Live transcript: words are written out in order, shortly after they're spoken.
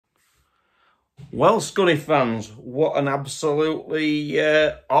Well, Scunny fans, what an absolutely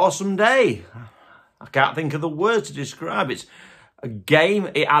awesome day. I can't think of the word to describe it. It's a game,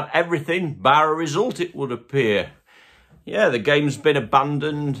 it had everything, bar a result, it would appear. Yeah, the game's been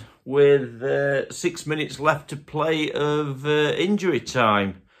abandoned with 6 minutes left to play of injury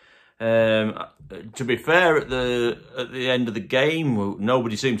time. To be fair, at the end of the game,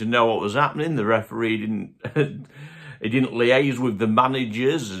 nobody seemed to know what was happening. The referee didn't he didn't liaise with the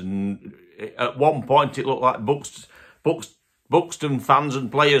managers, and at one point it looked like Buxton fans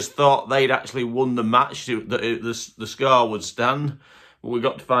and players thought they'd actually won the match, that the score would stand. But we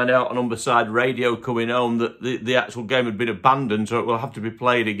got to find out on Umberside Radio coming home that the actual game had been abandoned, so it will have to be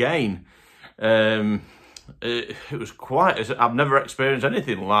played again. It was I've never experienced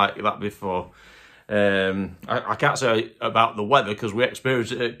anything like that before. I can't say about the weather because we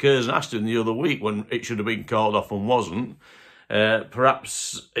experienced it at Curzon the other week when it should have been called off and wasn't.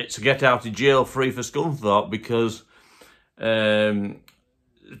 Perhaps it's a get out of jail free for Scunthorpe because,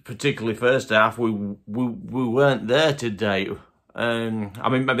 particularly first half, we weren't there today. I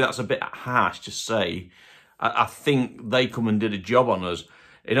mean, maybe that's a bit harsh to say. I think they come and did a job on us.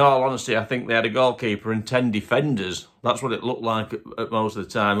 In all honesty, I think they had a goalkeeper and 10 defenders. That's what it looked like at most of the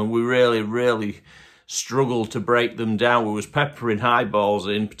time. And we really struggled to break them down. We was peppering high balls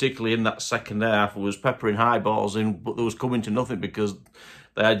in, particularly in that second half. We was peppering high balls in, but there was coming to nothing because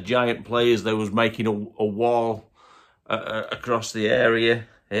they had giant players. They was making a wall across the area.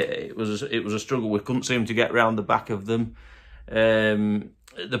 It was a struggle. We couldn't seem to get round the back of them.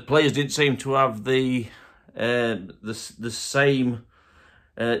 The players didn't seem to have the same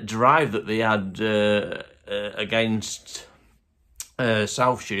drive that they had against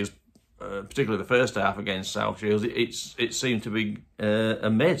South Shields, particularly the first half against South Shields. It seemed to be a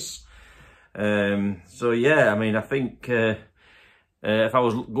miss. So yeah, I mean, I think if I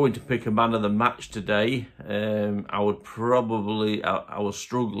was going to pick a man of the match today, I would probably, I was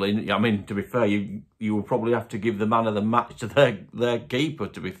struggling. I mean, to be fair, you would probably have to give the man of the match to their keeper,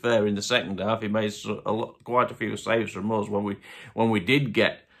 to be fair. In the second half, he made quite a few saves from us when we did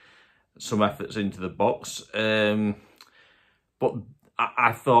get some efforts into the box. But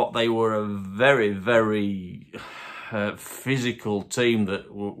I thought they were a very physical team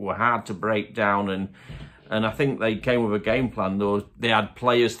that were hard to break down, and I think they came with a game plan. Though they had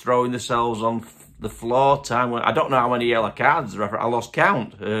players throwing themselves on the floor. I don't know how many yellow cards. I lost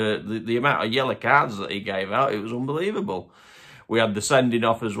count. The amount of yellow cards that he gave out, it was unbelievable. We had the sending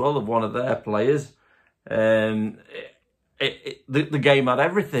off as well of one of their players. The game had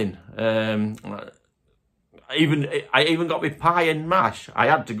everything. I even got my pie and mash. I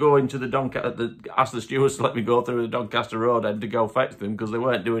had to go into ask the stewards to let me go through the Doncaster Road end to go fetch them because they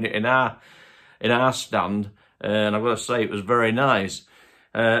weren't doing it in our stand, and I've got to say it was very nice.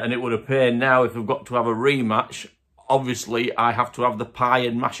 And it would appear now, if we've got to have a rematch, obviously I have to have the pie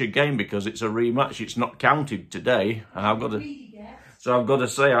and mash again because it's a rematch. It's not counted today. So I've got to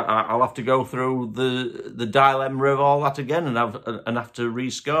say I'll have to go through the dilemma of all that again and have to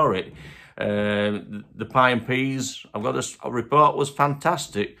rescore it. The pie and peas, I've got a report, was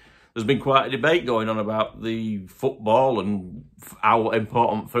fantastic. There's been quite a debate going on about the football and how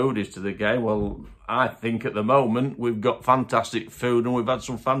important food is to the game. Well, I think at the moment we've got fantastic food and we've had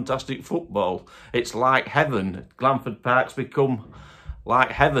some fantastic football. It's like heaven. Glanford Park's become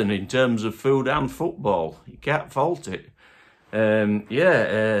like heaven in terms of food and football. You can't fault it.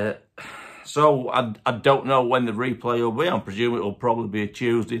 So I don't know when the replay will be. I presume it will probably be a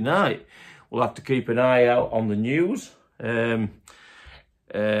Tuesday night. We'll have to keep an eye out on the news.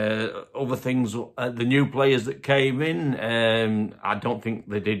 Other things, the new players that came in, I don't think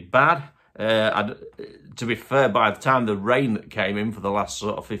they did bad. To be fair, by the time the rain that came in for the last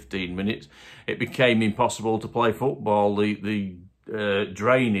sort of 15 minutes, it became impossible to play football. The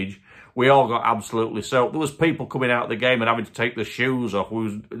drainage, we all got absolutely soaked. There was people coming out of the game and having to take their shoes off.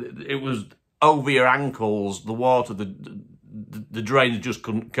 It was over your ankles. The water, the drains just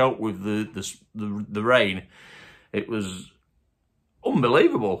couldn't cope with the rain. It was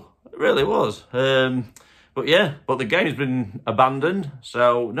unbelievable. It really was. But the game's been abandoned,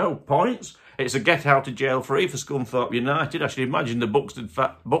 so no points. It's a get out of jail free for Scunthorpe United. I should imagine the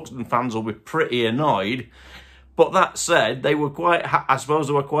Buxton fans will be pretty annoyed. But that said, they were I suppose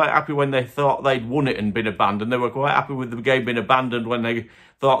they were quite happy when they thought they'd won it and been abandoned. They were quite happy with the game being abandoned when they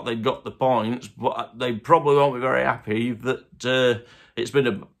thought they'd got the points. But they probably won't be very happy that it's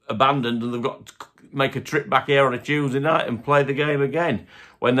been abandoned and they've got to make a trip back here on a Tuesday night and play the game again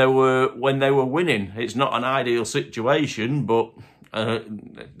when they were winning. It's not an ideal situation, but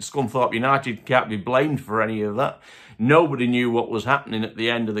Scunthorpe United can't be blamed for any of that. Nobody knew what was happening at the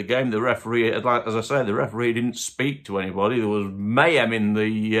end of the game. The referee, like as I say, the referee didn't speak to anybody. There was mayhem in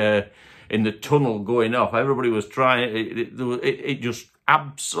the tunnel going off. Everybody was trying. It just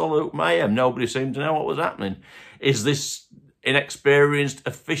absolute mayhem. Nobody seemed to know what was happening. Is this inexperienced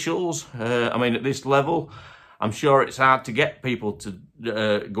officials? I mean, at this level, I'm sure it's hard to get people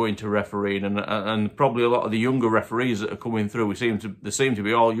to go into refereeing, and probably a lot of the younger referees that are coming through, they seem to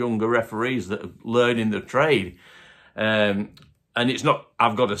be all younger referees that are learning the trade. And it's not,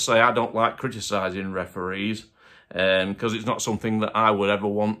 I've got to say, I don't like criticising referees, because it's not something that I would ever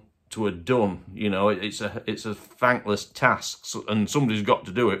want to have done. You know, it's a thankless task, and somebody's got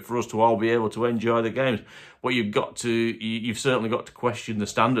to do it for us to all be able to enjoy the games. But you've certainly got to question the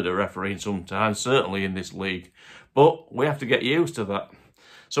standard of refereeing sometimes, certainly in this league. But we have to get used to that.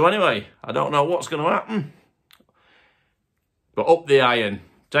 So anyway, I don't know what's going to happen, but up the iron.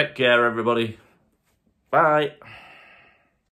 Take care, everybody. Bye.